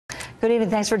Good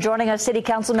evening. Thanks for joining us. City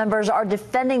council members are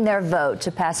defending their vote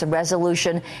to pass a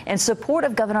resolution in support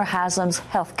of Governor Haslam's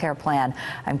health care plan.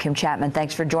 I'm Kim Chapman.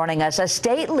 Thanks for joining us. A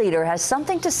state leader has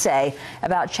something to say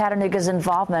about Chattanooga's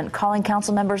involvement, calling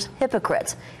council members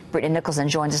hypocrites. Brittany Nicholson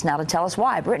joins us now to tell us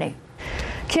why. Brittany.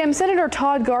 Kim, Senator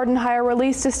Todd Gardenhire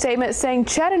released a statement saying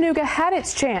Chattanooga had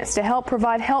its chance to help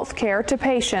provide health care to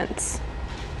patients.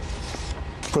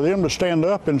 For them to stand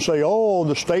up and say, oh,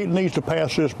 the state needs to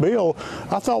pass this bill,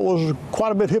 I thought was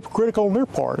quite a bit hypocritical on their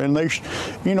part. And they,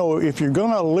 you know, if you're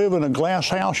going to live in a glass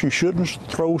house, you shouldn't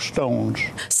throw stones.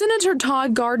 Senator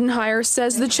Todd Gardenhire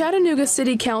says the Chattanooga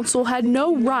City Council had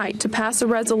no right to pass a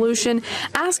resolution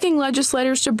asking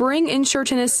legislators to bring Insure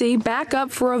Tennessee back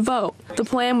up for a vote. The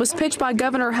plan was pitched by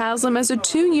Governor Haslam as a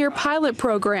 2-year pilot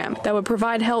program that would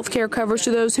provide health care coverage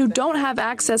to those who don't have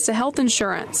access to health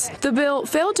insurance. The bill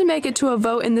failed to make it to a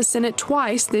vote in the Senate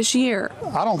twice this year.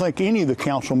 I don't think any of the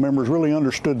council members really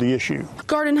understood the issue.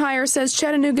 Gardenhire says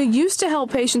Chattanooga used to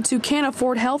help patients who can't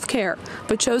afford health care,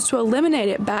 but chose to eliminate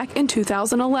it back in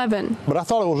 2011. But I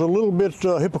thought it was a little bit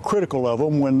hypocritical of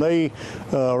them when they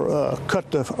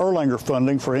cut the Erlanger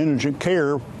funding for indigent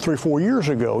care 3 or 4 years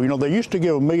ago. You know, they used to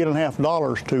give $1.5 million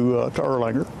to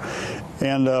Erlanger.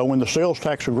 And when the sales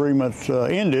tax agreement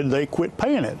ended, they quit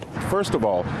paying it. First of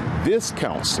all, this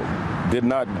council did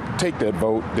not take that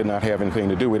vote, did not have anything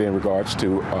to do with it in regards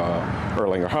to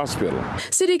Erlanger Hospital.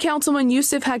 City Councilman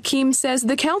Yusuf Hakeem says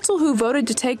the council who voted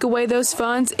to take away those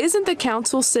funds isn't the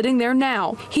council sitting there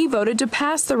now. He voted to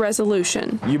pass the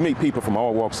resolution. You meet people from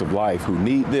all walks of life who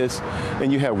need this,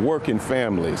 and you have working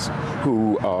families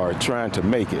who are trying to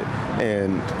make it,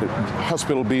 and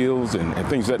hospital bills and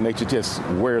things of that nature just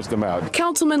wears them out.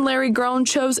 Councilman Larry Groen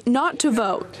chose not to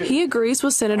vote. He agrees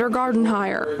with Senator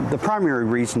Gardenhire. The primary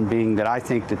reason being that I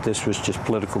think that this was just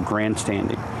political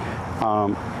grandstanding.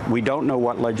 We don't know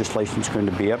what legislation is going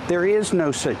to be up. There is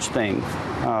no such thing.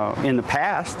 In the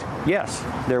past, yes,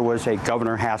 there was a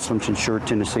Governor Haslam's Insure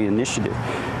Tennessee initiative,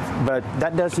 but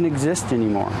that doesn't exist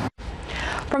anymore.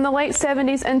 From the late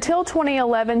 70s until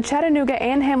 2011, Chattanooga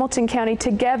and Hamilton County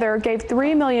together gave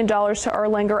 $3 million to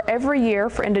Erlanger every year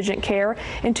for indigent care.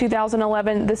 In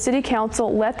 2011, the City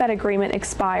Council let that agreement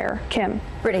expire. Kim.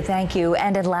 Brittany, thank you.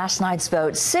 And in last night's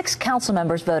vote, 6 council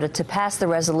members voted to pass the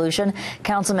resolution.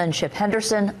 Councilman Chip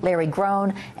Henderson, Larry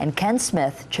Groen, and Ken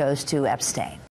Smith chose to abstain.